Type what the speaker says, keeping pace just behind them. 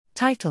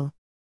Title: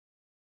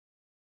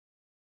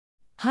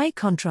 High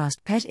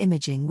Contrast PET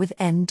Imaging with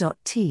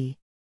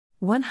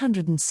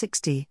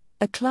N.T160,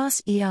 a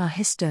Class-IIa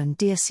Histone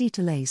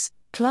Deacetylase,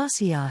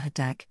 Class-IIa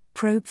HDAC,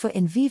 probe for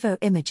in vivo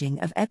imaging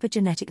of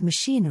epigenetic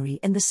machinery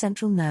in the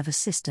central nervous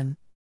system.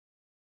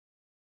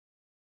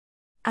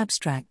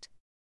 Abstract: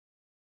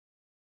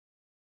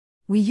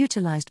 We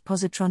utilized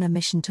positron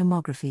emission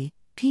tomography,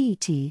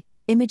 PET,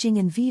 imaging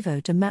in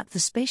vivo to map the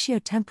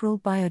spatiotemporal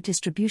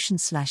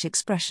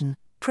biodistribution/expression,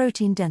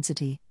 protein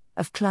density,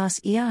 of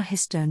Class-IIa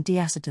histone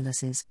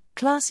deacetylases,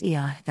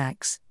 Class-IIa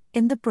HDACs,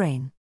 in the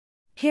brain.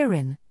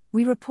 Herein,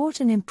 we report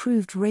an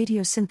improved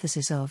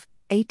radiosynthesis of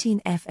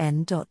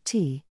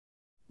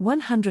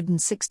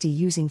 18F-N.T160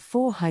 using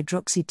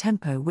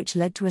 4-hydroxy-tempo, which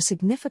led to a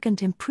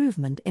significant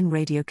improvement in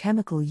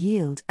radiochemical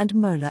yield and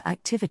molar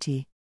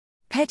activity.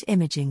 PET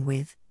imaging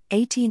with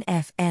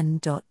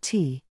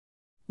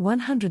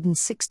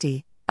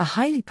 18F-N.T160, a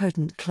highly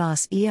potent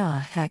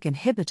Class-IIa HDAC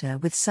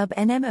inhibitor with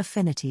sub-nm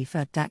affinity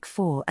for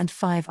HDAC4 and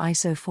 5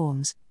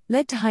 isoforms,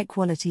 led to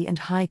high-quality and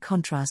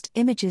high-contrast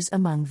images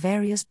among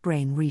various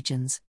brain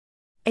regions.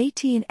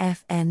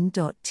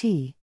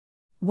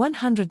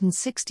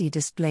 18F-N.T160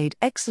 displayed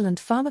excellent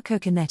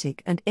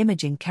pharmacokinetic and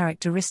imaging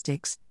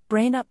characteristics.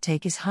 Brain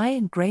uptake is high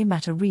in gray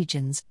matter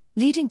regions,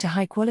 leading to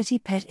high-quality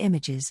PET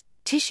images.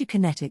 Tissue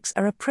kinetics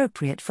are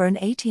appropriate for an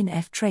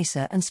 18F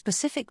tracer, and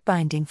specific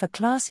binding for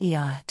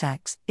Class-IIa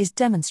HDACs is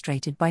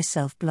demonstrated by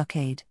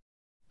self-blockade.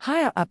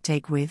 Higher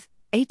uptake with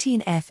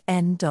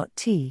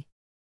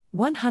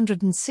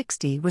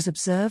 18F-N.T160 was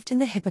observed in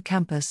the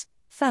hippocampus,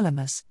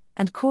 thalamus,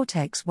 and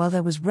cortex, while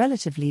there was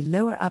relatively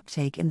lower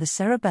uptake in the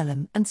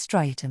cerebellum and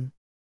striatum.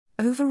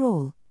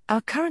 Overall,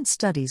 our current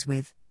studies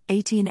with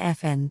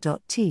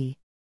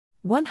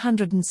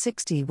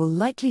 18F-N.T160 will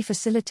likely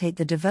facilitate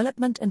the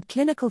development and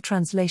clinical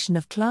translation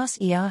of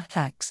Class-IIa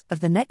HDACs of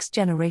the next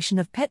generation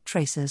of PET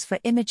tracers for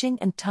imaging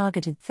and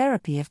targeted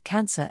therapy of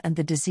cancer and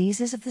the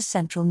diseases of the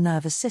central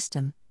nervous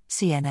system,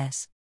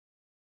 CNS.